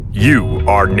You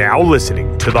are now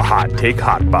listening to the Hot Take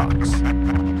Hotbox.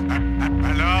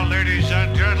 Hello, ladies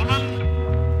and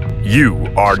gentlemen. You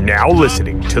are now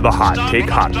listening to the Hot Take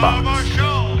Hotbox.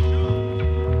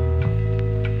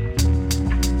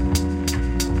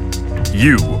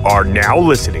 You are now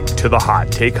listening to the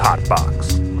Hot Take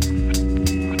Hotbox.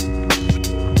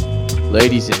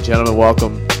 Ladies and gentlemen,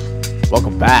 welcome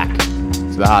back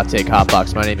to the Hot Take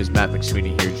Hotbox. My name is Matt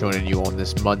McSweeney here, joining you on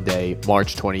this Monday,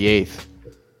 March 28th.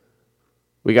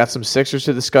 We got some Sixers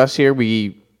to discuss here.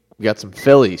 We got some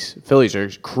Phillies. Phillies are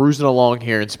cruising along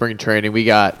here in spring training. We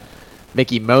got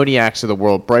Mickey Moniacs of the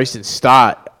world, Bryson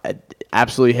Stott,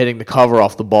 absolutely hitting the cover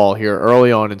off the ball here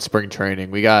early on in spring training.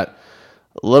 We got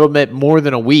a little bit more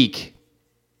than a week,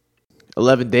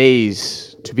 11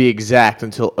 days to be exact,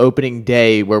 until opening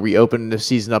day, where we open the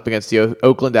season up against the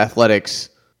Oakland Athletics.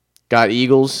 Got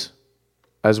Eagles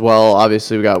as well.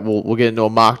 Obviously, we'll get into a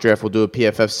mock draft. We'll do a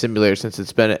PFF simulator since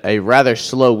it's been a rather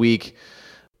slow week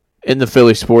in the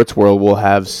Philly sports world. We'll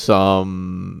have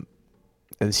some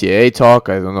NCAA talk.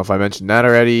 I don't know if I mentioned that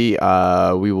already.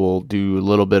 We will do a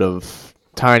little bit of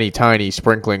tiny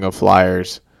sprinkling of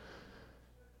Flyers.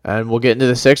 And we'll get into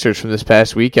the Sixers from this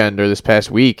past weekend, or this past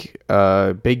week.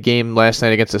 Big game last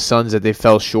night against the Suns that they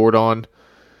fell short on.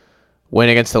 Win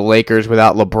against the Lakers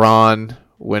without LeBron.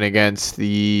 Win against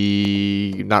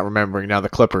the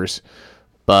Clippers.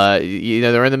 But,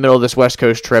 they're in the middle of this West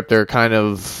Coast trip. They're kind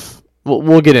of,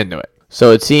 we'll get into it. So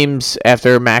it seems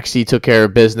after Maxey took care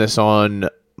of business on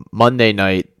Monday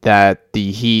night that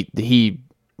the Heat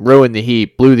ruined the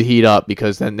Heat, blew the Heat up,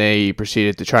 because then they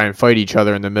proceeded to try and fight each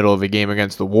other in the middle of a game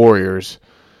against the Warriors.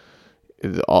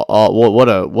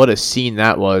 What a scene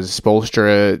that was.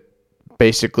 Spoelstra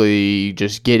basically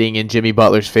just getting in Jimmy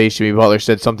Butler's face. Jimmy Butler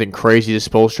said something crazy to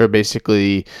Spoelstra,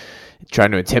 basically trying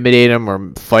to intimidate him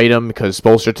or fight him, because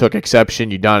Spoelstra took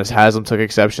exception. Udonis Haslem took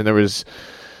exception. There was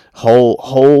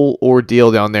whole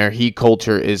ordeal down there. Heat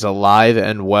culture is alive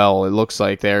and well. It looks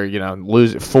like they're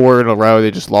lose 4 in a row. They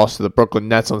just lost to the Brooklyn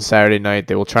Nets on Saturday night.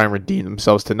 They will try and redeem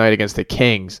themselves tonight against the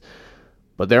Kings,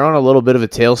 but they're on a little bit of a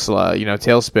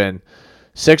tailspin.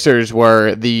 Sixers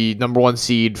were the number 1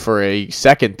 seed for a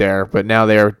second there, but now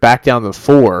they are back down to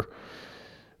 4.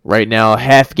 Right now,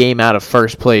 half game out of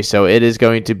first place, so it is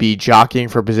going to be jockeying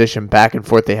for position back and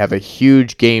forth. They have a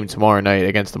huge game tomorrow night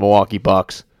against the Milwaukee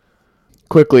Bucks.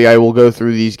 Quickly, I will go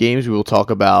through these games. We will talk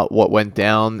about what went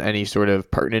down, any sort of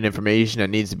pertinent information that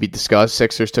needs to be discussed.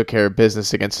 Sixers took care of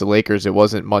business against the Lakers. It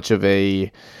wasn't much of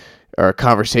a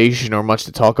conversation or much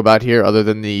to talk about here, other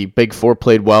than the Big Four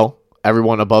played well.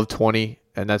 Everyone above 20.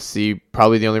 And that's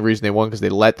probably the only reason they won, because they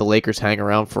let the Lakers hang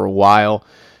around for a while.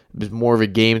 It was more of a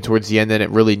game towards the end than it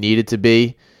really needed to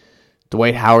be.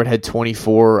 Dwight Howard had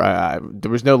 24.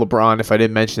 There was no LeBron, if I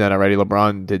didn't mention that already.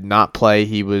 LeBron did not play.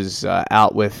 He was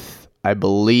out with, I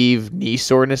believe,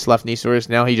 left knee soreness.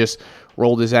 Now he just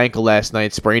rolled his ankle last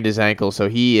night, sprained his ankle, so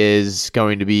he is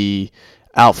going to be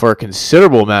out for a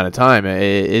considerable amount of time.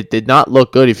 It did not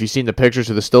look good. If you've seen the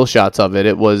pictures or the still shots of it,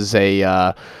 it was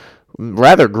a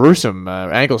rather gruesome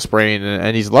ankle sprain,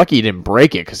 and he's lucky he didn't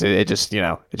break it, because it just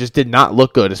did not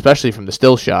look good, especially from the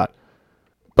still shot.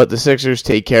 But the Sixers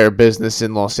take care of business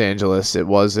in Los Angeles. It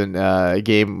wasn't a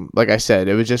game, like I said,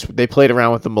 it was just they played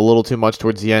around with them a little too much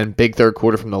towards the end. Big third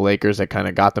quarter from the Lakers that kind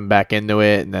of got them back into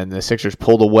it, and then the Sixers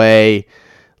pulled away,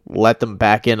 let them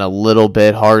back in a little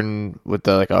bit. Harden with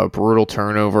a brutal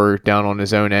turnover down on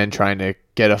his own end, trying to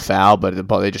get a foul, but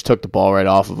they just took the ball right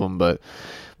off of him. But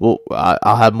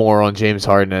I'll have more on James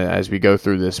Harden as we go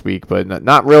through this week, but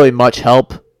not really much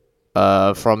help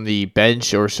from the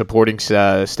bench or supporting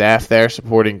staff there,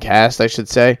 supporting cast, I should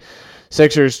say.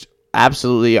 Sixers,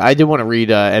 absolutely. I did want to read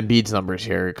Embiid's numbers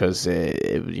here, because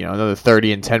another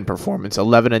 30 and 10 performance,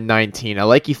 11 and 19. I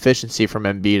like efficiency from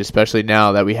Embiid, especially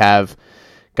now that we have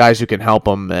guys who can help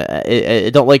him. I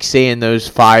don't like saying those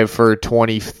 5 for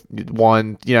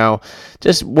 21,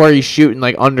 just where he's shooting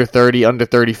like under 30, under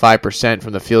 35%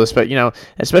 from the field. But,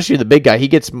 especially the big guy, he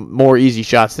gets more easy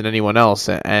shots than anyone else.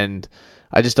 And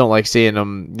I just don't like seeing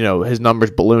him, his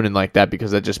numbers ballooning like that,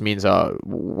 because that just means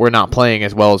we're not playing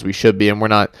as well as we should be, and we're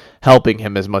not helping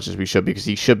him as much as we should be, because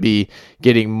he should be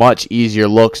getting much easier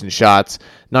looks and shots.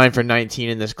 9 for 19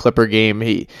 in this Clipper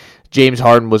game. James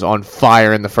Harden was on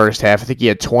fire in the first half. I think he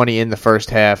had 20 in the first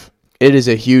half. It is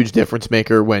a huge difference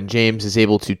maker when James is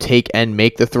able to take and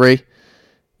make the three.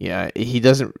 Yeah, he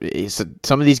doesn't.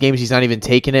 Some of these games he's not even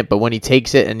taking it, but when he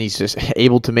takes it and he's just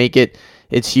able to make it,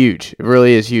 it's huge. It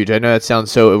really is huge. I know that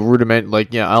sounds so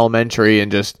elementary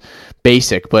and just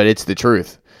basic, but it's the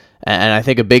truth. And I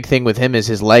think a big thing with him is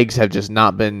his legs have just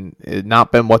not been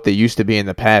what they used to be in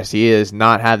the past. He has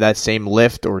not had that same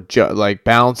lift or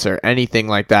bounce or anything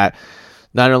like that.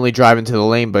 Not only driving to the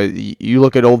lane, but you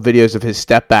look at old videos of his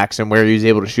step backs and where he was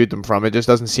able to shoot them from. It just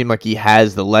doesn't seem like he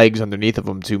has the legs underneath of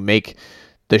him to make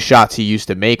the shots he used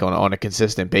to make on a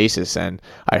consistent basis. And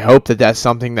I hope that that's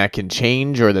something that can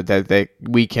change, or that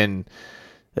we can.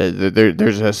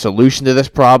 There's a solution to this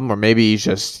problem, or maybe he's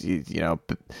just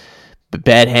the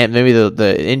bad hand, maybe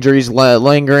the injuries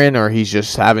lingering, or he's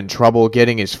just having trouble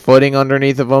getting his footing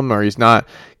underneath of him, or he's not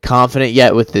confident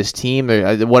yet with this team.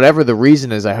 Whatever the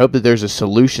reason is, I hope that there's a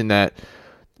solution that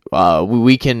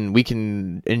we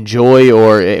can enjoy,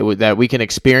 or that we can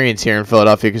experience here in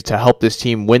Philadelphia to help this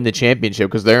team win the championship,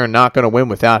 because they're not going to win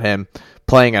without him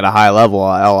playing at a high level.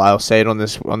 I'll say it on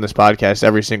this podcast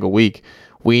every single week.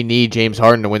 We need James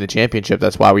Harden to win the championship.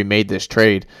 That's why we made this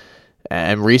trade.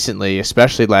 And recently,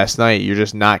 especially last night, you're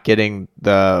just not getting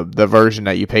the version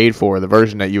that you paid for, the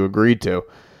version that you agreed to.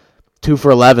 2 for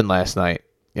 11 last night.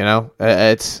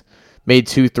 It's made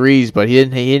 2 threes, but he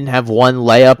didn't have one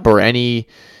layup or any.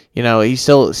 He's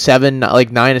still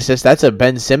 9 assists. That's a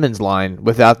Ben Simmons line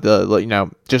without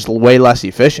just way less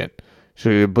efficient.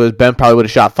 So Ben probably would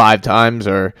have shot 5 times,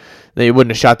 or they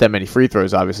wouldn't have shot that many free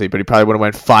throws, obviously, but he probably would have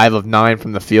went 5 of 9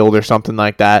 from the field or something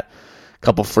like that.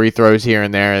 Couple free throws here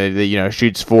and there.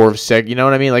 Shoots 4 of 6. You know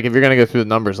what I mean? Like, if you're gonna go through the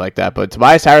numbers like that. But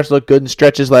Tobias Harris looked good in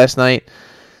stretches last night.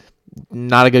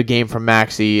 Not a good game from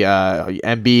Maxey.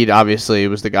 Embiid obviously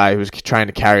was the guy who was trying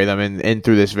to carry them in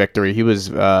through this victory. He was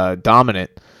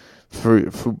dominant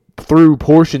through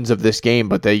portions of this game.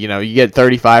 But you get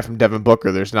 35 from Devin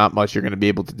Booker. There's not much you're gonna be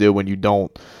able to do when you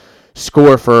don't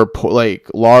score for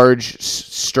large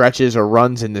stretches or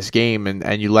runs in this game,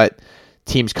 and you let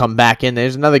teams come back in.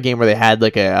 There's another game where they had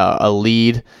a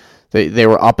lead. They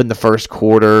were up in the first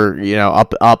quarter,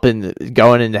 up and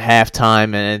going into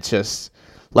halftime, and it just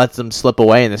lets them slip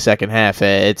away in the second half.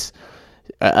 It's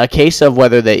a case of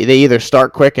whether they either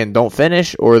start quick and don't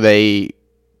finish, or they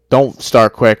don't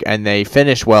start quick and they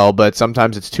finish well, but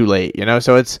sometimes it's too late.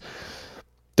 So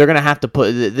they're gonna have to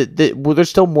put. There's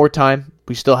still more time.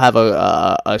 We still have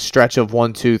a stretch of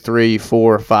 1, 2, 3,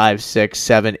 4, 5, 6,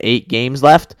 7, 8 games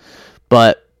left.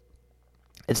 But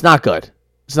it's not good.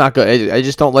 It's not good. I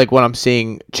just don't like what I'm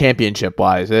seeing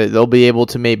championship-wise. They'll be able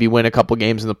to maybe win a couple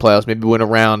games in the playoffs, maybe win a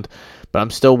round, but I'm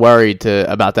still worried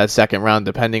about that second round,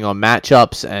 depending on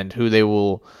matchups and who they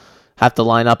will have to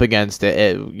line up against.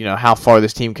 How far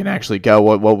this team can actually go,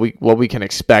 what we can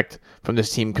expect from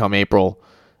this team come April.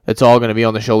 It's all going to be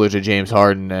on the shoulders of James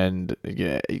Harden, and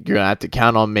you're going to have to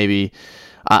count on maybe.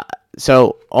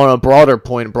 So on a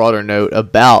broader note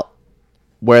about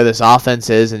where this offense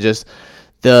is, and just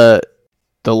the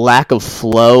lack of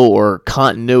flow or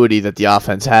continuity that the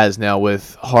offense has now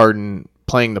with Harden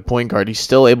playing the point guard. He's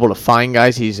still able to find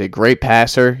guys. He's a great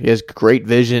passer. He has great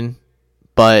vision.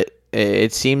 But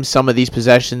it seems some of these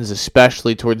possessions,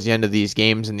 especially towards the end of these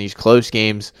games and these close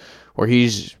games, where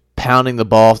he's pounding the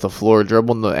ball off the floor,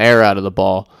 dribbling the air out of the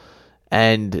ball,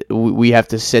 and we have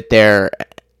to sit there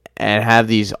and have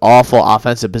these awful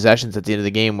offensive possessions at the end of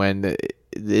the game when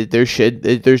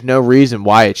there's no reason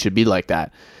why it should be like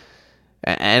that.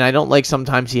 And I don't like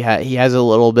sometimes he has a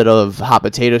little bit of hot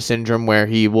potato syndrome, where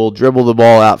he will dribble the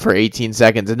ball out for 18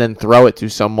 seconds and then throw it to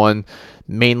someone,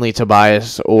 mainly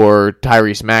Tobias or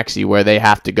Tyrese Maxey, where they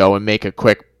have to go and make a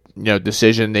quick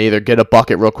decision. They either get a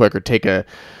bucket real quick or take a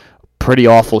pretty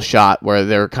awful shot where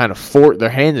they're kind of their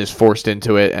hand is forced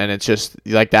into it, and it's just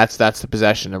like that's the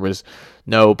possession. There was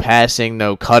no passing,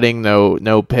 no cutting,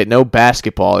 no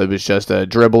basketball. It was just a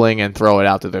dribbling and throw it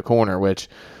out to the corner, which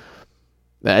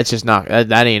that's just not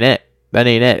that ain't it. That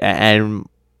ain't it. And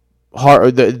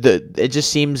it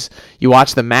just seems, you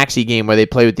watch the Maxey game where they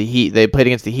play with the Heat. They played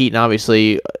against the Heat, and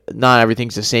obviously not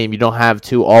everything's the same. You don't have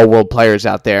 2 all-world players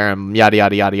out there and yada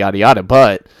yada yada yada yada.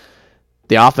 But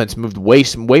the offense moved way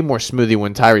more smoothly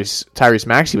when Tyrese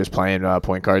Maxey was playing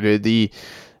point guard.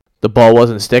 The ball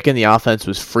wasn't sticking. The offense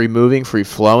was free moving, free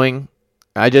flowing.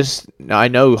 I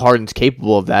know Harden's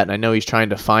capable of that, and I know he's trying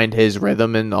to find his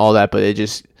rhythm and all that, but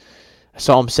I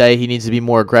saw him say he needs to be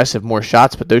more aggressive, more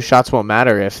shots, but those shots won't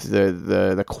matter if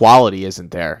the quality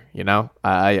isn't there.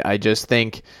 I just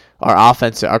think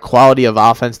our quality of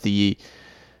offense, the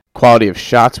quality of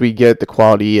shots we get, the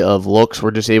quality of looks we're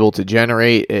just able to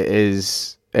generate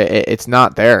it's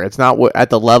not there. It's not at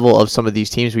the level of some of these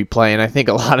teams we play, and I think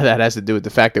a lot of that has to do with the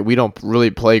fact that we don't really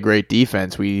play great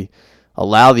defense. A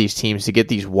allow these teams to get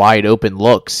these wide open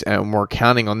looks, and we're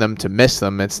counting on them to miss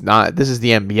them. This is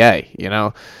the NBA, you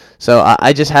know? So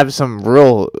I just have some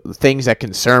real things that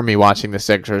concern me watching the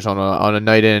Sixers on a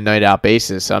night in and night out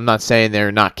basis. I'm not saying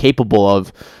they're not capable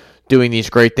of doing these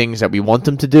great things that we want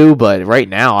them to do, but right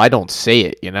now I don't see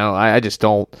it. You know, I just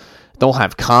don't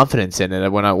have confidence in it.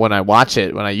 When I watch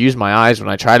it, when I use my eyes, when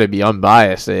I try to be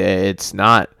unbiased, it's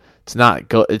not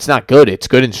good. It's not good. It's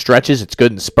good in stretches. It's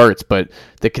good in spurts, but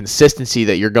the consistency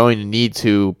that you're going to need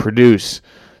to produce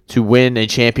to win a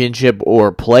championship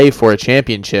or play for a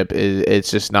championship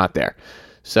it's just not there.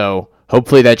 So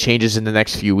hopefully that changes in the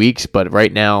next few weeks. But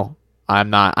right now, I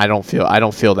don't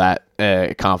feel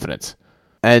that confidence.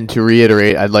 And to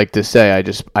reiterate, I'd like to say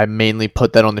I mainly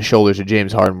put that on the shoulders of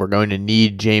James Harden. We're going to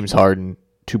need James Harden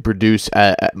to produce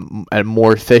at a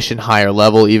more efficient, higher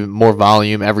level, even more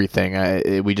volume,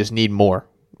 everything. We just need more.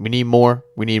 We need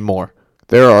more.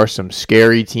 There are some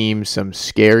scary teams, some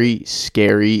scary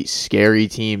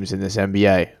teams in this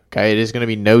NBA. Okay, it is going to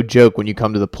be no joke when you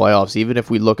come to the playoffs. Even if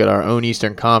we look at our own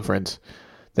Eastern Conference,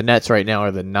 the Nets right now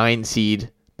are the 9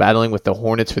 seed, battling with the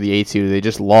Hornets for the 8 seed. They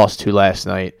just lost to last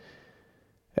night.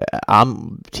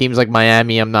 Teams like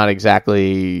Miami, I'm not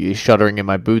exactly shuddering in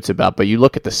my boots about, but you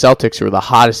look at the Celtics, who are the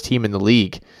hottest team in the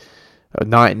league.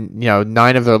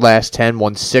 9 of their last 10,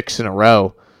 won 6 in a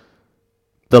row.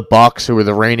 The Bucks, who are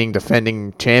the reigning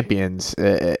defending champions,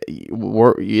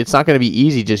 it's not going to be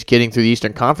easy just getting through the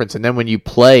Eastern Conference. And then when you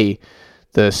play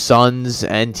the Suns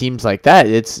and teams like that,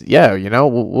 it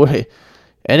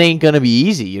ain't going to be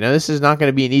easy. This is not going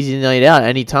to be an easy night out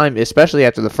anytime, especially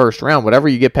after the first round. Whatever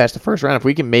you get past the first round, if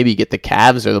we can maybe get the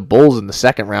Cavs or the Bulls in the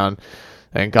second round,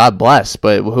 and God bless.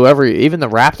 But whoever, even the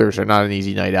Raptors are not an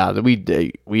easy night out.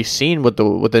 We've seen what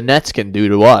the Nets can do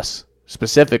to us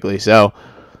specifically. So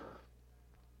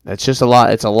that's just a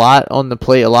lot. It's a lot on the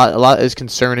plate. A lot is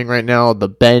concerning right now. The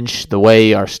bench, the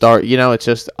way our start, it's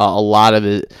just a lot of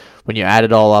it. When you add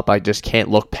it all up, I just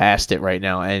can't look past it right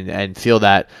now and feel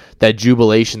that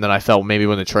jubilation that I felt maybe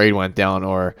when the trade went down,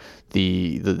 or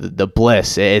the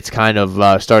bliss. It's kind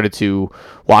of started to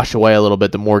wash away a little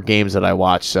bit the more games that I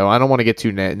watch. So I don't want to get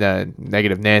too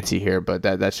negative Nancy here, but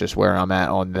that's just where I'm at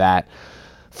on that.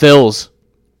 Phils.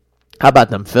 How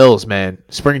about them Phils, man?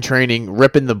 Spring training,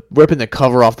 ripping the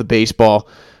cover off the baseball.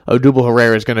 Odubel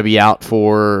Herrera is going to be out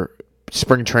for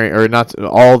spring train, or not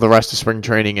all the rest of spring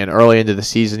training, and early into the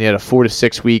season. He had a 4 to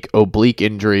 6 week oblique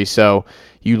injury, so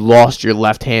you lost your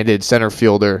left-handed center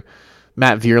fielder.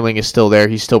 Matt Vierling is still there.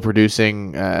 He's still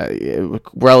producing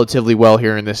relatively well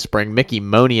here in this spring. Mickey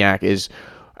Moniak is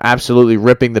absolutely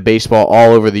ripping the baseball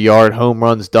all over the yard, home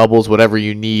runs, doubles, whatever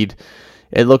you need.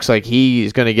 It looks like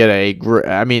he's going to get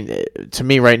to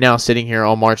me right now, sitting here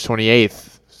on March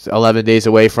 28th, 11 days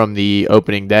away from the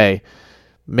opening day,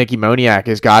 Mickey Moniak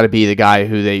has got to be the guy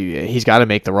he's got to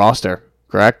make the roster,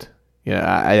 correct?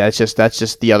 That's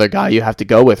just the other guy you have to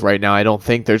go with right now. I don't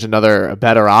think there's a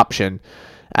better option.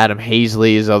 Adam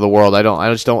Hazley is of the world.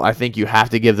 I think you have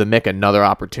to give the Mick another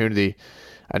opportunity.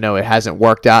 I know it hasn't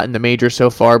worked out in the majors so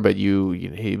far, but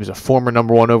he was a former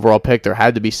number 1 overall pick. There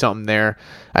had to be something there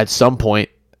at some point,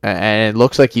 and it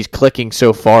looks like he's clicking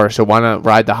so far, so why not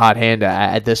ride the hot hand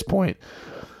at this point?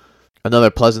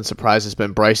 Another pleasant surprise has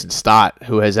been Bryson Stott,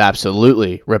 who has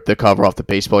absolutely ripped the cover off the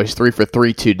baseball. He's 3 for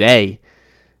 3 today,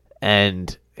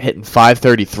 and hitting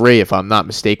 .533, if I'm not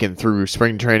mistaken, through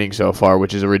spring training so far,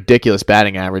 which is a ridiculous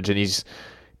batting average, and he's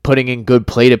putting in good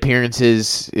plate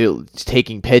appearances,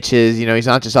 taking pitches. He's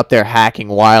not just up there hacking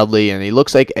wildly, and he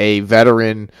looks like a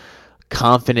veteran,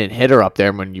 confident hitter up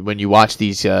there when you watch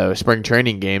these spring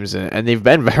training games, and they've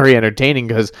been very entertaining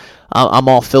because I'm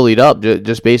all Phillied up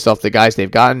just based off the guys they've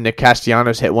gotten. Nick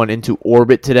Castellanos hit one into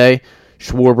orbit today.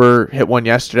 Schwarber hit one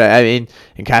yesterday.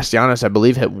 And Castellanos, I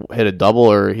believe, hit a double,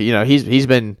 or he's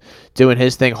been doing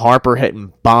his thing. Harper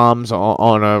hitting bombs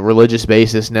on a religious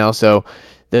basis now, so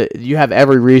you have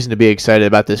every reason to be excited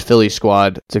about this Philly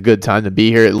squad. It's a good time to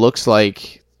be here. It looks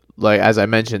like as I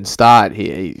mentioned, Stott,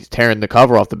 he's tearing the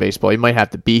cover off the baseball. He might have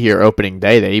to be here opening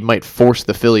day. He might force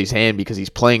the Phillies' hand because he's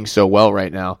playing so well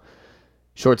right now.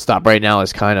 Shortstop right now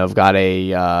has kind of got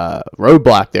a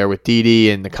roadblock there with Didi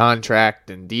and the contract,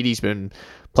 and Didi's been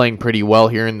playing pretty well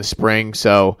here in the spring,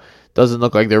 so doesn't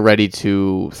look like they're ready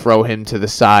to throw him to the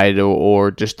side or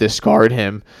just discard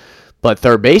him. But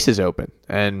third base is open,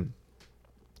 and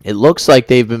it looks like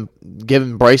they've been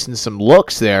giving Bryson some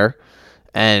looks there,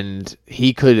 and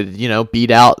he could,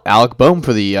 beat out Alec Bohm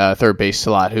for the third base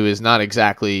slot, who is not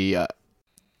exactly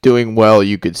doing well,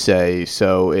 you could say.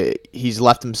 So he's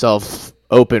left himself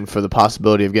open for the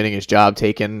possibility of getting his job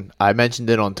taken. I mentioned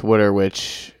it on Twitter,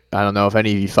 which I don't know if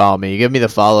any of you follow me. Give me the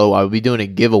follow. I'll be doing a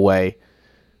giveaway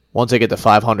once I get to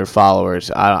 500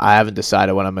 followers, I haven't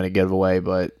decided what I'm going to give away,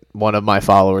 but one of my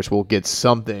followers will get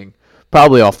something,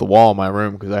 probably off the wall in my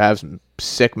room, because I have some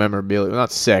sick memorabilia.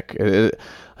 Not sick.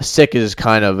 Sick is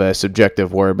kind of a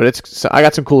subjective word, but I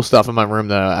got some cool stuff in my room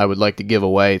that I would like to give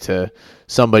away to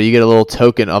somebody. You get a little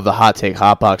token of the Hot Take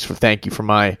Hot Box for thank you for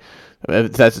my.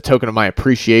 That's a token of my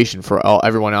appreciation for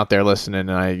everyone out there listening,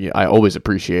 and I always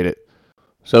appreciate it.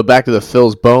 So back to the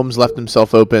Phils. Bohm's left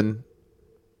himself open.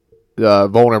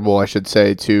 Vulnerable, I should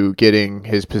say, to getting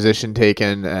his position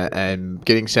taken and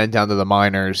getting sent down to the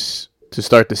minors to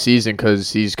start the season,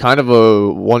 because he's kind of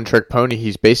a one-trick pony.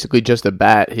 He's basically just a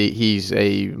bat. He's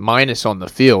a minus on the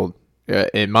field,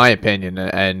 in my opinion,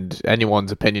 and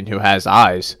anyone's opinion who has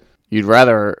eyes. You'd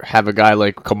rather have a guy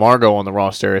like Camargo on the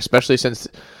roster, especially since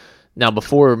now,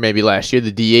 before maybe last year,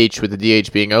 the DH, with the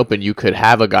DH being open, you could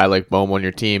have a guy like Bohm on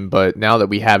your team. But now that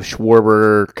we have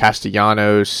Schwarber,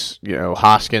 Castellanos,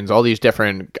 Hoskins, all these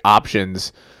different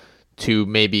options to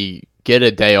maybe get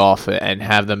a day off and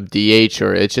have them DH,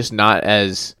 or it's just not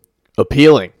as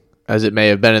appealing as it may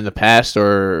have been in the past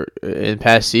or in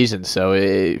past seasons. So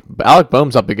Alec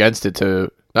Bohm's up against it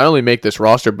to not only make this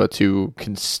roster, but to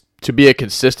be a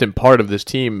consistent part of this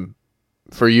team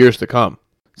for years to come.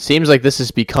 Seems like this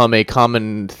has become a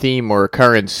common theme or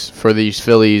occurrence for these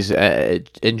Phillies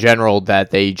in general, that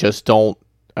they just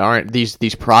aren't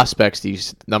these prospects,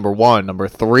 these number 1, number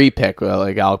 3 pick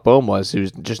like Alec Bohm was,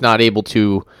 who's just not able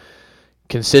to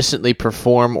consistently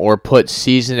perform or put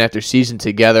season after season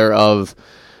together of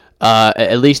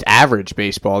at least average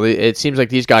baseball. It seems like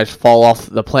these guys fall off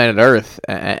the planet Earth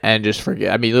and just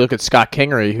forget. I mean, look at Scott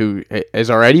Kingery, who has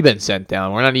already been sent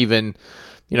down. We're not even.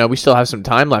 We still have some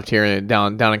time left here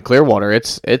down in Clearwater.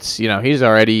 It's he's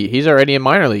already in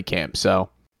minor league camp, so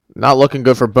not looking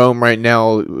good for Bohm right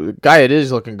now. The guy it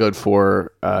is looking good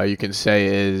for, you can say,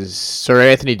 is Sir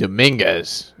Anthony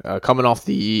Dominguez, coming off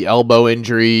the elbow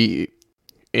injury,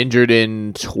 injured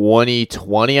in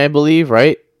 2020, I believe,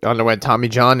 right? Underwent Tommy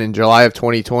John in July of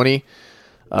 2020.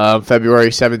 February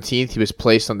 17th, he was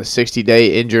placed on the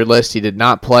 60-day injured list. He did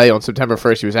not play. On September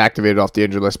 1st, he was activated off the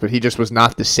injured list, but he just was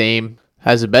not the same.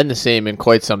 Hasn't been the same in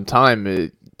quite some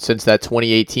time, since that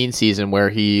 2018 season where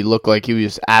he looked like he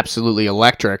was absolutely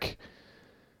electric.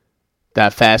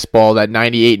 That fastball, that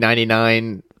 98,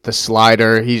 99, the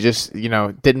slider, he just,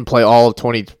 didn't play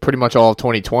pretty much all of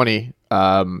 2020.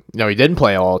 No, he didn't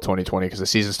play all of 2020 because the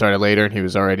season started later and he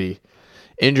was already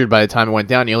injured by the time it went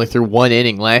down. He only threw 1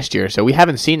 inning last year, so we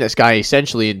haven't seen this guy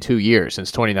essentially in 2 years,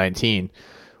 since 2019.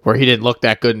 Where he didn't look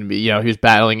that good, and he was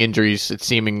battling injuries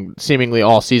seemingly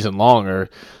all season long, or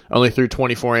only threw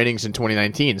 24 innings in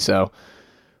 2019. So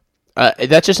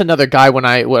that's just another guy. When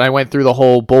I went through the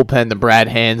whole bullpen, the Brad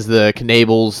Hands, the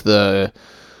Knables, the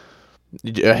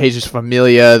Jesus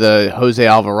Familia, the Jose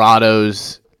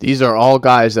Alvarados, these are all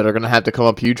guys that are going to have to come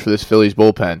up huge for this Phillies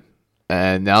bullpen.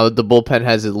 And now that the bullpen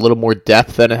has a little more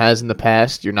depth than it has in the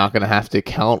past, you're not going to have to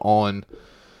count on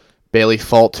Bailey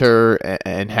Falter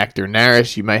and Hector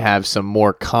Neris. You might have some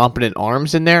more competent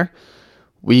arms in there.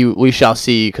 We shall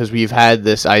see, because we've had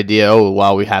this idea,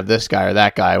 we have this guy or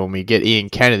that guy. When we get Ian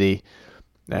Kennedy,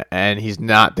 and he's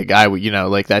not the guy,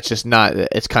 that's just not,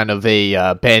 it's kind of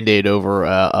a Band-Aid over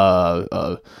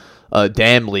a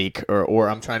dam leak, or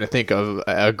I'm trying to think of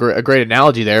a great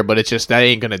analogy there, but it's just, that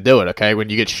ain't going to do it, okay? When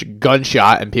you get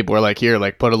gunshot and people are like, here,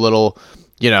 like, put a little,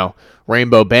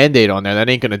 rainbow Band-Aid on there, that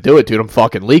ain't going to do it, dude. I'm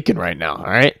fucking leaking right now, all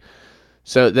right?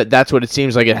 So that's what it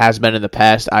seems like it has been in the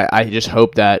past. I just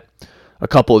hope that a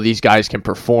couple of these guys can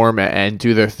perform and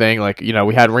do their thing. Like,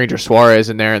 we had Ranger Suarez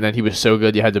in there, and then he was so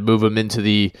good you had to move him into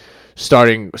the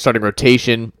starting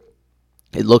rotation.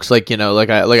 It looks like, like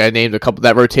I named a couple,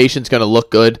 that rotation's going to look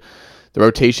good. The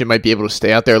rotation might be able to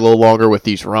stay out there a little longer with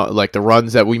these the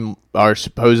runs that we are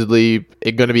supposedly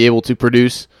going to be able to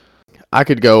produce. I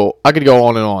could go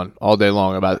on and on all day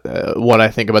long about what I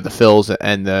think about the Phils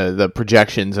and the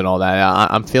projections and all that.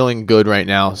 I'm feeling good right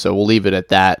now, so we'll leave it at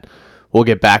that. We'll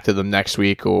get back to them next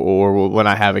week, or when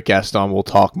I have a guest on, we'll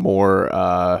talk more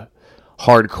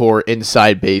hardcore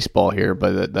inside baseball here.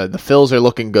 But the Phils are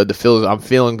looking good. I'm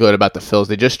feeling good about the Phils.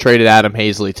 They just traded Adam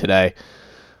Hazley today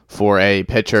for a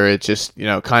pitcher. It's just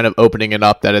kind of opening it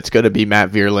up that it's going to be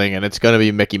Matt Vierling and it's going to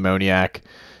be Mickey Moniak.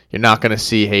 You're not going to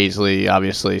see Hazley,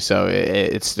 obviously, so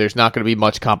there's not going to be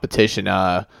much competition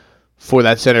for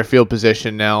that center field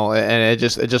position now, and it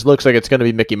just looks like it's going to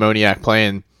be Mickey Moniak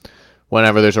playing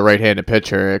whenever there's a right-handed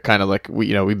pitcher. Kind of like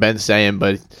we've been saying,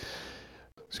 but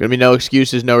there's going to be no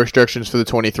excuses, no restrictions for the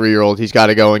 23-year-old. He's got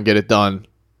to go and get it done.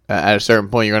 At a certain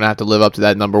point, you're going to have to live up to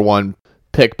that number 1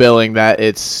 pick billing. That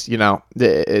it's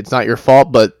not your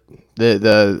fault, but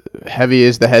The heavy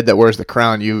is the head that wears the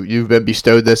crown. You've been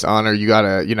bestowed this honor. You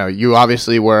gotta, you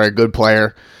obviously were a good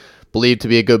player, believed to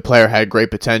be a good player, had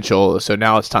great potential. So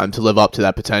now it's time to live up to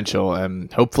that potential.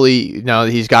 And hopefully, now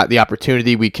that he's got the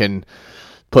opportunity, we can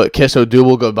put Kiss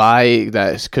Odubel goodbye.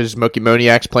 That's because Mookie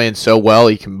Moniak's playing so well.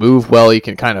 He can move well. He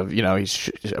can kind of, he's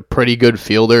a pretty good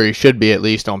fielder. He should be, at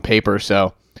least on paper.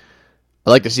 So I'd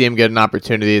like to see him get an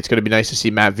opportunity. It's going to be nice to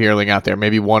see Matt Vierling out there.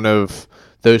 Maybe one of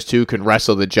those two can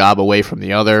wrestle the job away from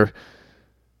the other.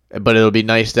 But it'll be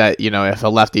nice that, if a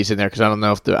lefty's in there, because I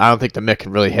don't think the Mick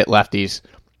can really hit lefties.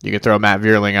 You can throw Matt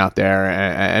Vierling out there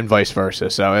and vice versa.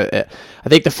 So I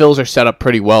think the Phils are set up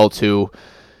pretty well to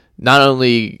not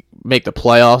only make the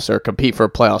playoffs or compete for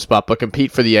a playoff spot, but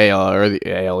compete for the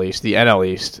AL East, the NL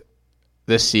East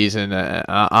this season.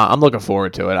 I'm looking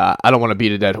forward to it. I don't want to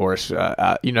beat a dead horse.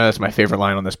 That's my favorite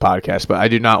line on this podcast, but I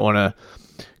do not want to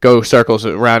go circles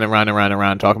around and round and round and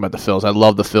round talking about the Phils. I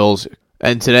love the Phils,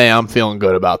 and today I'm feeling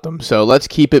good about them. So let's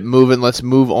keep it moving. Let's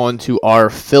move on to our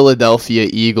Philadelphia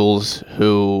Eagles,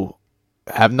 who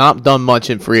have not done much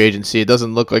in free agency. It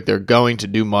doesn't look like they're going to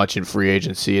do much in free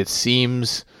agency. It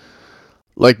seems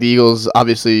like the Eagles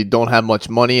obviously don't have much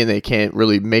money and they can't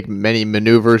really make many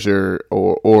maneuvers,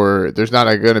 or there's not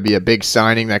going to be a big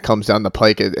signing that comes down the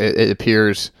pike, it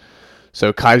appears.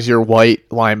 So Kaiser White,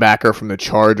 linebacker from the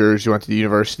Chargers, who went to the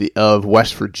University of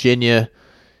West Virginia.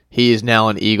 He is now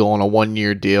an Eagle on a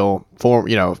 1-year deal.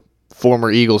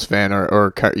 Former Eagles fan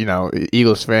or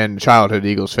Eagles fan, childhood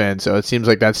Eagles fan. So it seems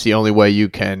like that's the only way you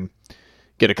can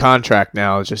get a contract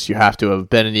now. It's just you have to have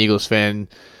been an Eagles fan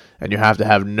and you have to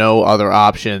have no other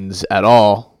options at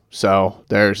all. So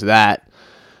there's that.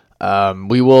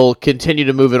 We will continue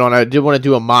to move it on. I did want to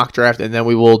do a mock draft, and then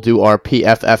we will do our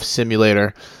PFF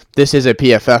simulator. This is a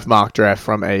PFF mock draft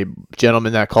from a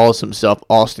gentleman that calls himself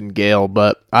Austin Gale,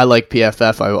 but I like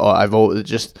PFF. I've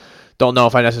just don't know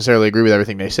if I necessarily agree with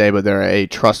everything they say, but they're a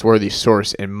trustworthy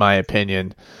source in my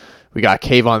opinion. We got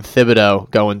Kayvon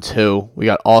Thibodeau going 2. We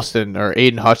got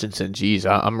Aiden Hutchinson. Geez,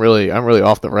 I'm really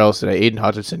off the rails today. Aiden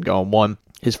Hutchinson going 1.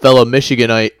 His fellow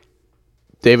Michiganite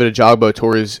David Ojabo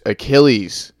tore his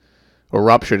Achilles or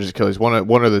ruptured his Achilles. One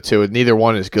of the two. Neither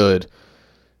one is good.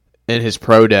 In his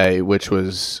pro day, which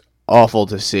was awful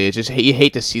to see. It's just you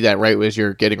hate to see that right as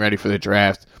you're getting ready for the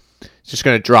draft. It's just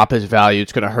going to drop his value.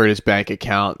 It's going to hurt his bank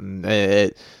account, and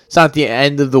it's not the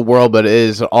end of the world, but it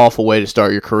is an awful way to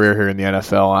start your career here in the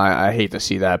NFL. I hate to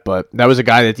see that, but that was a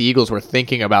guy that the Eagles were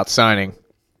thinking about signing.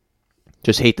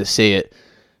 Just hate to see it.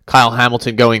 Kyle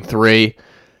Hamilton going 3.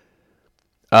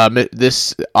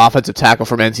 This offensive tackle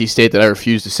from NC State that I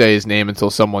refuse to say his name until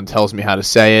someone tells me how to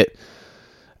say it.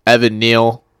 Evan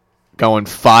Neal going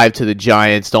 5 to the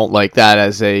Giants. Don't like that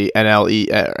as a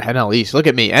NL East. Look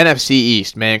at me. NFC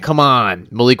East, man. Come on.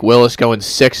 Malik Willis going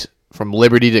 6 from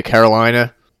Liberty to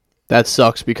Carolina. That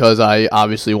sucks because I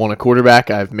obviously want a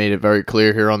quarterback. I've made it very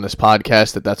clear here on this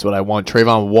podcast that that's what I want.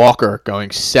 Trayvon Walker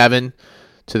going 7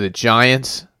 to the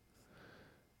Giants.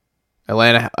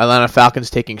 Atlanta Falcons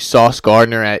taking Sauce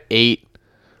Gardner at 8.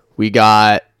 We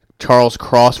got Charles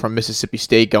Cross from Mississippi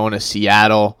State going to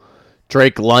Seattle.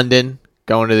 Drake London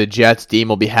going to the Jets. Dean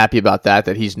will be happy about that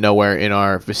he's nowhere in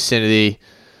our vicinity.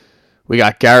 We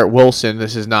got Garrett Wilson.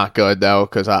 This is not good, though,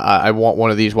 because I want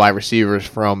one of these wide receivers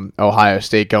from Ohio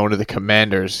State going to the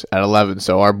Commanders at 11,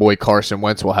 so our boy Carson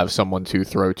Wentz will have someone to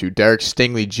throw to. Derek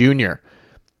Stingley Jr.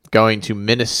 going to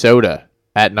Minnesota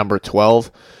at number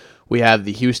 12. We have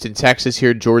the Houston Texans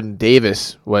here, Jordan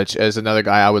Davis, which is another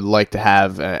guy I would like to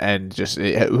have, and just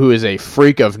who is a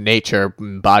freak of nature,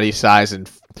 body size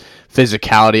and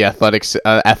physicality,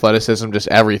 athleticism, just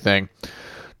everything.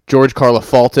 George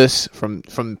Karlaftis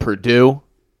from Purdue,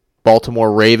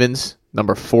 Baltimore Ravens,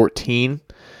 number 14.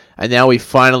 And now we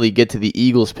finally get to the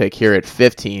Eagles pick here at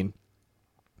 15.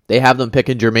 They have them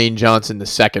picking Jermaine Johnson, the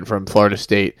second from Florida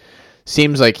State.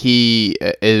 Seems like he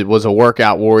was a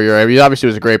workout warrior. I mean, he obviously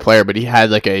was a great player, but he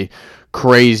had like a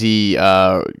crazy,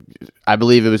 I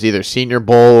believe it was either Senior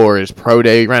Bowl or his pro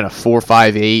day. He ran a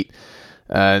 4.58.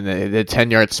 And the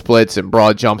 10-yard splits and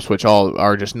broad jumps, which all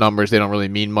are just numbers. They don't really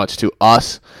mean much to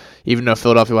us. Even though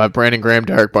Philadelphia will have Brandon Graham,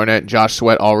 Derek Barnett, and Josh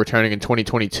Sweat all returning in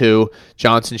 2022,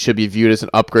 Johnson should be viewed as an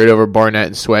upgrade over Barnett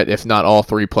and Sweat, if not all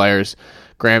 3 players.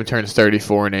 Graham turns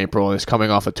 34 in April and is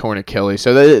coming off a torn Achilles.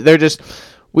 So they're just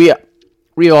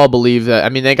we all believe that. I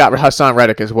mean, they got Hassan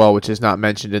Reddick as well, which is not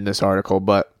mentioned in this article,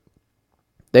 but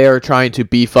they are trying to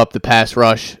beef up the pass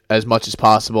rush as much as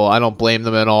possible. I don't blame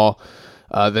them at all.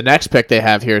 The next pick they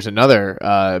have here is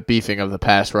another beefing of the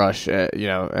pass rush,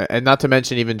 and not to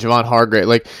mention even Javon Hargrave.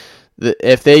 Like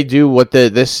if they do what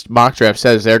this mock draft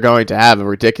says, they're going to have a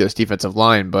ridiculous defensive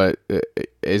line. But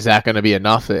is that going to be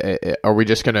enough? Are we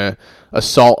just going to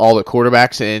assault all the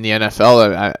quarterbacks in the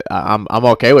NFL? I'm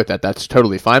okay with that. That's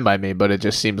totally fine by me. But it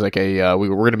just seems like we're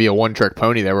going to be a one-trick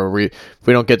pony there. Where if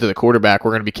we don't get to the quarterback,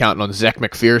 we're going to be counting on Zech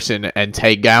McPherson and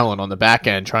Tay Gallen on the back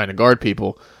end trying to guard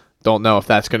people. Don't know if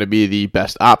that's going to be the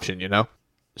best option, you know?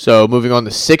 So moving on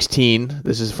to 16,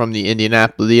 this is from the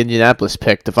Indianapolis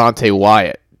pick, Devontae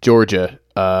Wyatt, Georgia.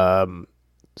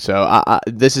 He's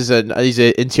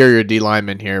an interior D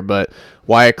lineman here, but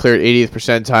Wyatt cleared 80th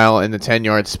percentile in the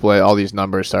 10-yard split. All these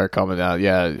numbers start coming out.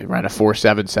 Yeah, he ran a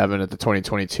 4.77 at the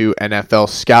 2022 NFL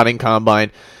Scouting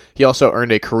Combine. He also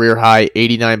earned a career-high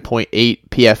 89.8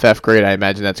 PFF grade. I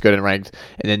imagine that's good and ranked.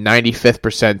 And then 95th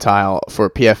percentile for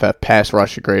PFF pass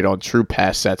rush grade on true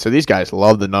pass set. So these guys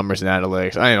love the numbers and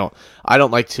analytics. I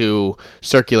don't like to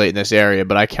circulate in this area,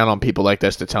 but I count on people like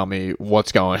this to tell me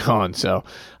what's going on. So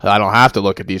I don't have to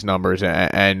look at these numbers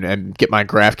and get my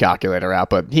graph calculator out.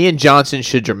 But he and Johnson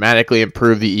should dramatically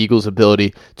improve the Eagles'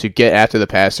 ability to get after the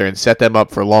passer and set them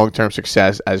up for long-term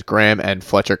success as Graham and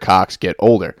Fletcher Cox get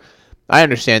older. I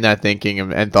understand that thinking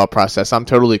and thought process. I'm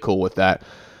totally cool with that.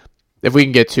 If we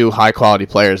can get two high-quality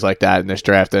players like that in this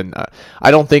draft, then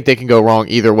I don't think they can go wrong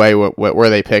either way where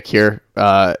they pick here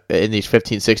in these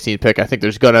 15-16 pick. I think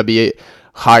there's going to be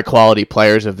high-quality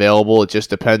players available. It just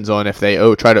depends on if they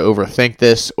try to overthink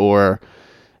this or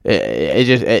I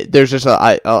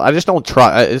just don't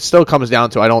trust. It still comes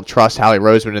down to I don't trust Howie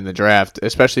Roseman in the draft,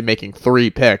 especially making 3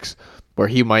 picks. Where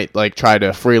he might try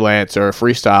to freelance or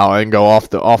freestyle and go off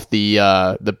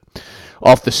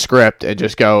the script and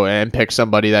just go and pick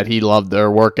somebody that he loved their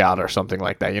workout or something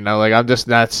like that.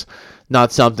 That's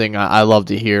not something I love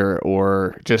to hear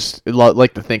or just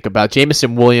like to think about.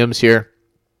 Jameson Williams here,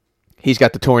 he's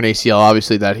got the torn ACL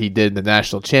obviously that he did in the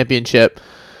national championship.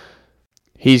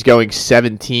 He's going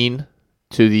 17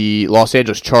 to the Los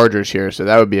Angeles Chargers here, so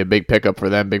that would be a big pickup for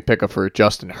them. Big pickup for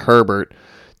Justin Herbert.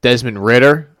 Desmond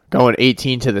Ridder going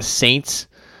 18 to the Saints,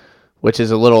 which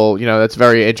is a little, that's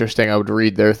very interesting. I would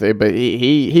read their thing, but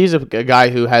he's a guy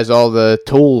who has all the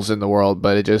tools in the world,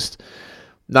 but it just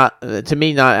not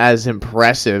as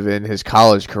impressive in his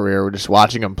college career. We're just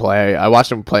watching him play. I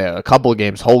watched him play a couple of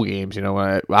games, whole games.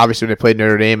 Obviously when they played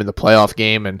Notre Dame in the playoff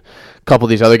game, and a couple of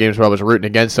these other games where I was rooting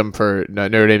against him for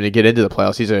Notre Dame to get into the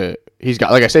playoffs. He's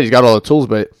got, like I said, he's got all the tools,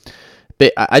 but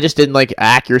I just didn't like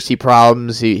accuracy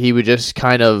problems. He would just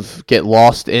kind of get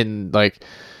lost in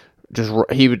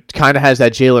he would kind of has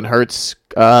that Jalen Hurts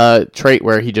trait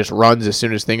where he just runs as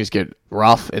soon as things get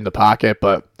rough in the pocket.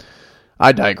 But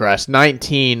I digress.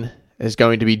 19 is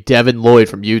going to be Devin Lloyd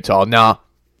from Utah. Now,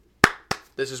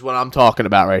 this is what I'm talking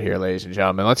about right here, ladies and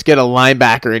gentlemen. Let's get a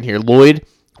linebacker in here. Lloyd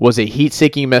was a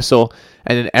heat-seeking missile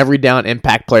and an every-down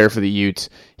impact player for the Utes.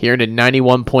 He earned a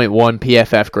 91.1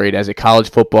 PFF grade as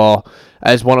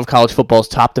one of college football's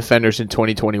top defenders in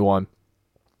 2021.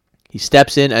 He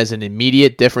steps in as an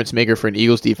immediate difference maker for an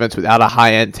Eagles defense without a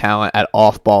high-end talent at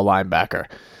off-ball linebacker.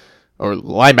 Or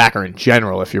linebacker in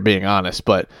general, if you're being honest.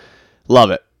 But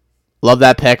love it. Love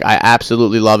that pick. I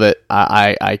absolutely love it.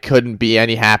 I couldn't be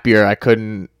any happier. I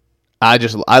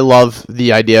love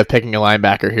the idea of picking a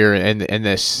linebacker here in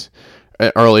this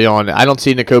early on. I don't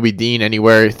see Nakobe Dean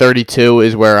anywhere. 32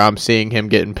 is where I'm seeing him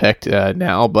getting picked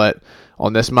now, but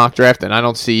on this mock draft, and I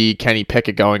don't see Kenny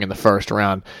Pickett going in the first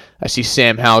round. I see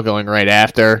Sam Howell going right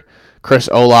after, Chris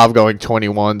Olave going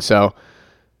 21, so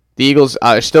the Eagles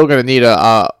are still going to need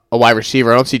a wide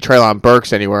receiver. I don't see Treylon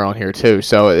Burks anywhere on here too,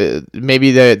 so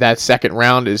maybe that second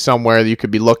round is somewhere that you could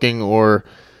be looking or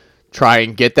try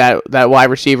and get that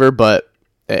wide receiver, but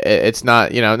it's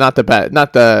not not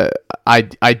the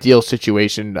ideal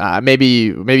situation.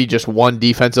 Maybe just one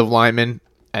defensive lineman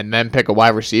and then pick a wide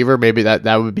receiver. Maybe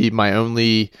that would be my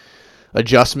only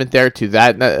adjustment there to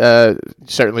that.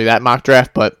 Certainly that mock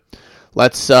draft, but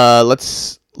let's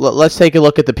take a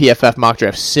look at the PFF mock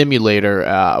draft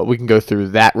simulator. We can go through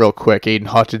that real quick. Aiden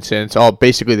Hutchinson. It's all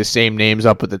basically the same names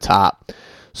up at the top.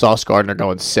 Sauce Gardner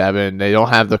going 7. They don't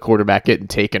have the quarterback getting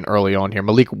taken early on here.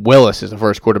 Malik Willis is the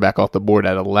first quarterback off the board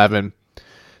at 11.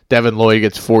 Devin Lloyd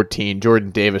gets 14. Jordan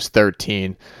Davis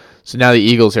 13. So now the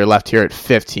Eagles are left here at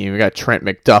 15. We got Trent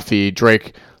McDuffie,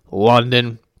 Drake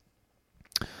London,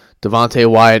 Devontae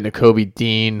Wyatt, Nakobe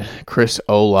Dean, Chris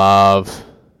Olave,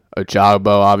 Ojabo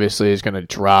obviously is going to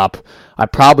drop. I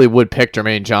probably would pick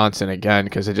Jermaine Johnson again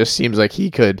because it just seems like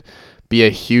he could be a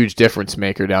huge difference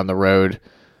maker down the road.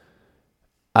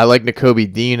 I like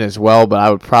Nakobe Dean as well, but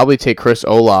I would probably take Chris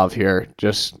Olave here.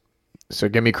 So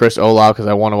give me Chris Olave because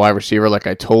I want a wide receiver like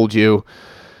I told you.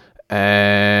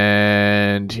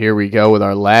 And here we go with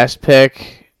our last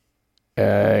pick.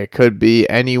 It could be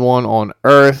anyone on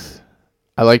earth.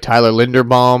 I like Tyler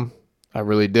Linderbaum. I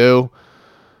really do.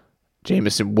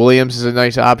 Jameson Williams is a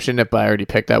nice option, but I already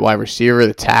picked that wide receiver.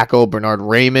 The tackle, Bernard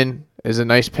Raymond, is a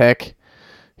nice pick.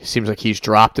 He seems like he's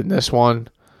dropped in this one.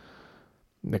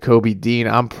 Nakobe Dean.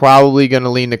 I'm probably going to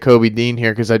lean Nakobe Dean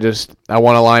here because I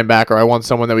want a linebacker. I want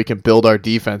someone that we can build our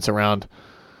defense around.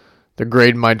 They're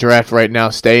grading my draft right now.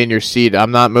 Stay in your seat.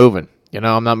 I'm not moving.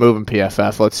 I'm not moving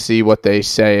PFF. Let's see what they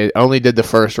say. It only did the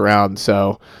first round,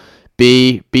 so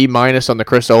B minus on the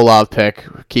Chris Olave pick.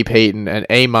 Keep hating. And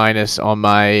A minus on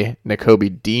my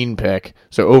Nakobe Dean pick.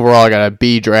 So overall, I got a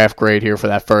B draft grade here for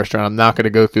that first round. I'm not going to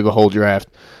go through the whole draft.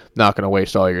 I'm not going to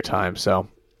waste all your time. So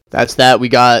that's that. We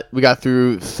got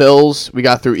through Phils. We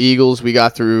got through Eagles. We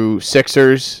got through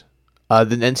Sixers. The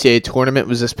NCAA tournament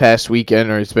was this past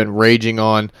weekend, or it's been raging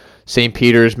on. St.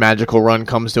 Peter's magical run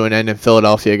comes to an end in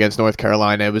Philadelphia against North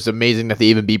Carolina. It was amazing that they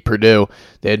even beat Purdue.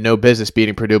 They had no business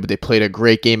beating Purdue, but they played a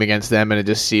great game against them, and it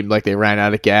just seemed like they ran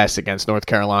out of gas against North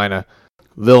Carolina.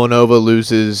 Villanova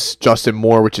loses Justin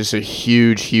Moore, which is a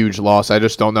huge, huge loss. I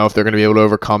just don't know if they're going to be able to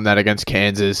overcome that against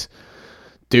Kansas.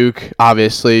 Duke,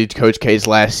 obviously, Coach K's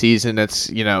last season. That's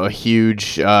a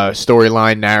huge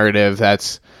storyline narrative.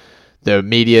 The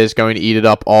media is going to eat it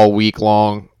up all week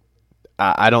long.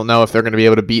 I don't know if they're going to be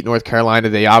able to beat North Carolina.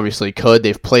 They obviously could.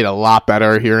 They've played a lot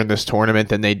better here in this tournament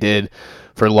than they did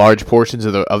for large portions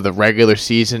of the regular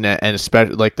season, and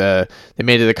especially they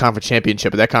made it to the conference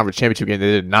championship. But that conference championship game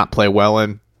they did not play well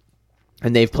in,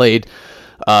 and they've played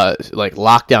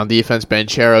lockdown defense.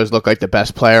 Banchero's looked like the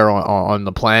best player on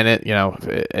the planet,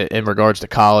 in regards to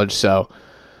college. So.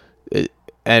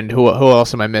 And who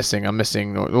else am I missing? I'm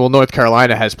missing. Well, North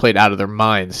Carolina has played out of their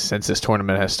minds since this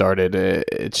tournament has started.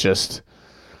 It's just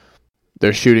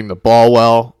they're shooting the ball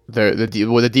well.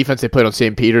 The defense they played on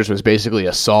St. Peter's was basically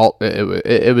assault.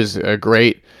 It was a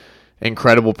great,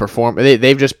 incredible performance.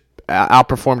 They've just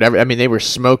outperformed every. I mean, they were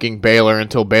smoking Baylor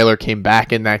until Baylor came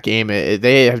back in that game.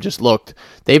 They have just looked.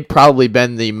 They've probably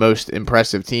been the most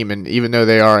impressive team, and even though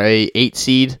they are a 8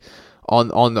 seed.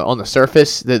 On the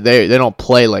surface, they don't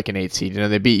play like an 8 seed.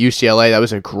 They beat UCLA. That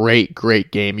was a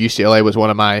great game. UCLA was one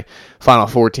of my Final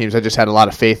Four teams. I just had a lot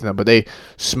of faith in them. But they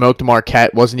smoked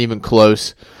Marquette. Wasn't even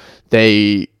close.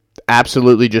 They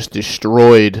absolutely just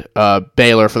destroyed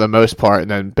Baylor for the most part,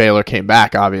 and then Baylor came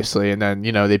back, obviously. And then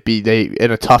they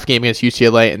in a tough game against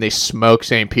UCLA, and they smoked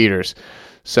St. Peter's.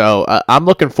 So I'm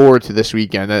looking forward to this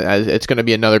weekend. It's going to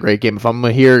be another great game. If I'm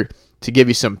here to give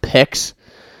you some picks,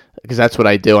 because that's what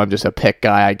I do. I'm just a pick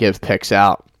guy. I give picks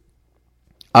out.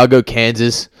 I'll go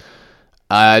Kansas.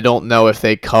 I don't know if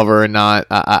they cover or not.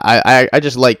 I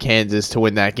just like Kansas to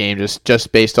win that game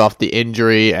just based off the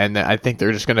injury, and I think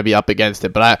they're just going to be up against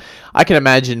it. But I can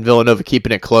imagine Villanova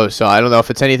keeping it close. So I don't know if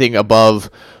it's anything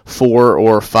above 4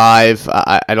 or 5.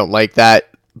 I don't like that,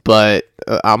 but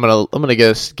I'm gonna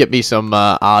get me some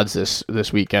odds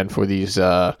this weekend for these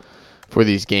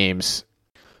games.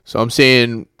 So I'm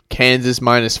saying Kansas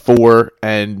 -4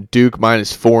 and Duke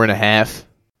 -4.5.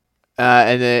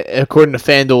 And according to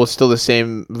FanDuel, it's still the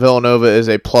same. Villanova is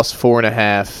a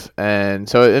 +4.5, and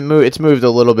so it's moved a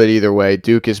little bit either way.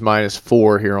 Duke is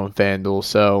 -4 here on FanDuel.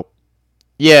 So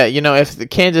yeah, if the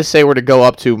Kansas say were to go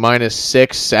up to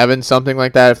 -6, 7, something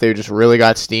like that, if they just really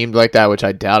got steamed like that, which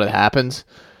I doubt it happens,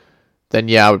 then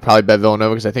yeah, I would probably bet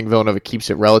Villanova because I think Villanova keeps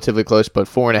it relatively close. But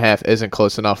 4.5 isn't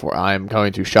close enough where I'm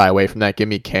going to shy away from that. Give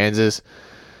me Kansas.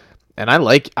 And I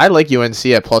like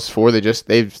UNC at +4.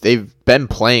 They've been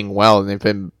playing well, and they've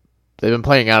been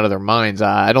playing out of their minds.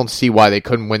 I don't see why they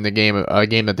couldn't win the game. A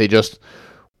game that they just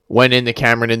went into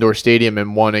Cameron Indoor Stadium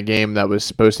and won a game that was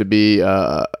supposed to be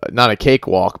not a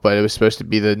cakewalk, but it was supposed to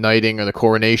be the knighting or the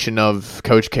coronation of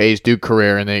Coach K's Duke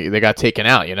career, and they got taken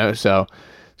out. So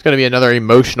it's going to be another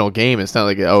emotional game. It's not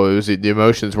like it was the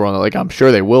emotions were on. Like I'm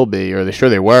sure they will be, or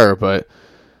they were, but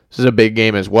this is a big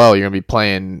game as well. You're going to be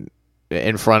playing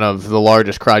in front of the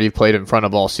largest crowd you've played in front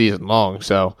of all season long.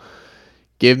 So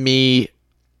give me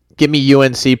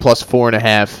UNC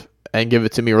 +4.5 and give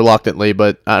it to me reluctantly,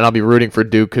 and I'll be rooting for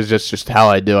Duke because that's just how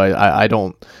I do.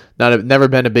 I've never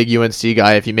been a big UNC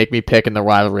guy. If you make me pick in the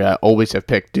rivalry, I always have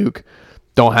picked Duke.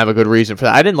 Don't have a good reason for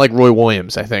that. I didn't like Roy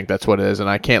Williams. I think that's what it is, and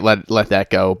I can't let that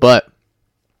go. But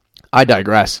I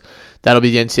digress. That'll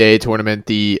be the NCAA tournament,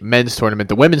 the men's tournament,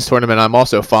 the women's tournament. I'm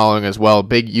also following as well.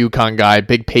 Big UConn guy,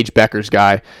 big Paige Beckers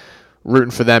guy. Rooting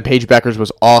for them. Paige Beckers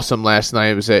was awesome last night.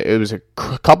 It was a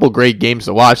couple great games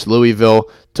to watch.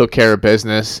 Louisville took care of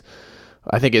business.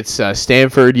 I think it's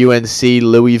Stanford, UNC,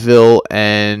 Louisville,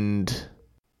 and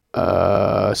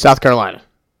South Carolina.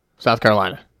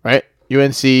 Right?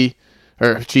 UNC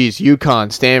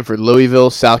UConn, Stanford, Louisville,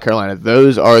 South Carolina.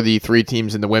 Those are the 3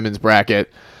 teams in the women's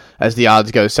bracket. As the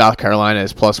odds go, South Carolina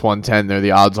is plus 110. They're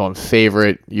the odds-on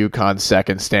favorite. UConn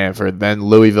second, Stanford. Then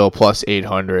Louisville plus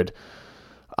 800.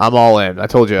 I'm all in. I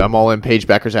told you, I'm all in. Paige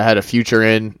Beckers, I had a future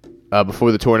in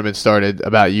before the tournament started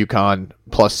about UConn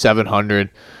plus 700.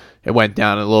 It went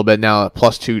down a little bit now,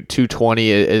 plus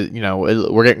 220.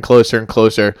 We're getting closer and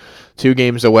closer. 2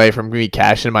 games away from me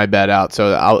cashing my bet out.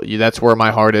 So that's where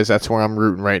my heart is. That's where I'm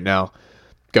rooting right now.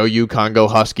 Go UConn, go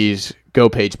Huskies, go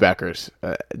Paige Beckers.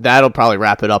 That'll probably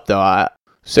wrap it up, though.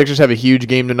 Sixers have a huge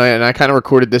game tonight, and I kind of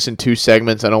recorded this in 2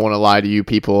 segments. I don't want to lie to you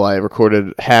people. I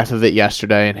recorded half of it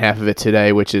yesterday and half of it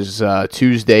today, which is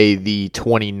Tuesday the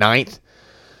 29th.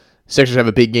 Sixers have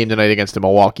a big game tonight against the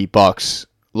Milwaukee Bucks.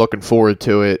 Looking forward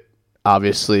to it.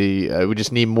 Obviously, we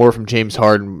just need more from James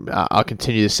Harden. I'll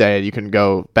continue to say it. You can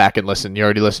go back and listen. You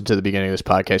already listened to the beginning of this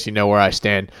podcast. You know where I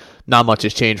stand. Not much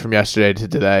has changed from yesterday to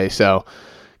today, so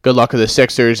good luck with the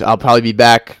Sixers. I'll probably be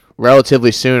back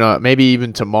relatively soon, maybe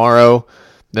even tomorrow,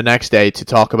 the next day, to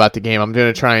talk about the game. I'm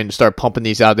going to try and start pumping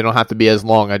these out. They don't have to be as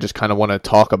long. I just kind of want to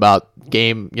talk about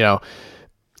game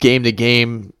to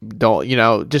game,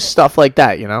 just stuff like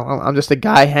that. I'm just a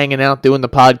guy hanging out doing the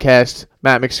podcast.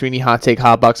 Matt McSweeney, Hot Take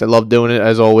Hotbox. I love doing it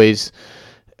as always.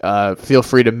 Feel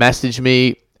free to message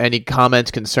me. Any comments,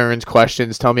 concerns,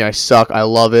 questions, tell me I suck. I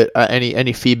love it.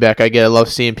 Any feedback I get, I love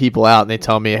seeing people out and they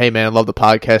tell me, hey man, I love the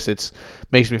podcast. It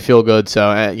makes me feel good. So,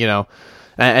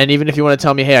 and even if you want to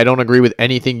tell me, hey, I don't agree with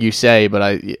anything you say, but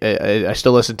I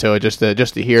still listen to it just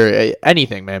to hear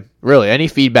anything, man. Really, any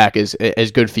feedback is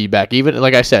good feedback. Even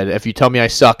like I said, if you tell me I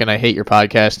suck and I hate your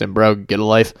podcast and bro, get a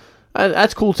life,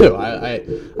 that's cool too. I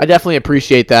definitely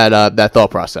appreciate that thought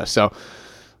process. So,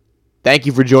 thank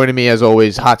you for joining me as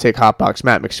always. Hot Take Hotbox,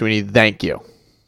 Matt McSweeney. Thank you.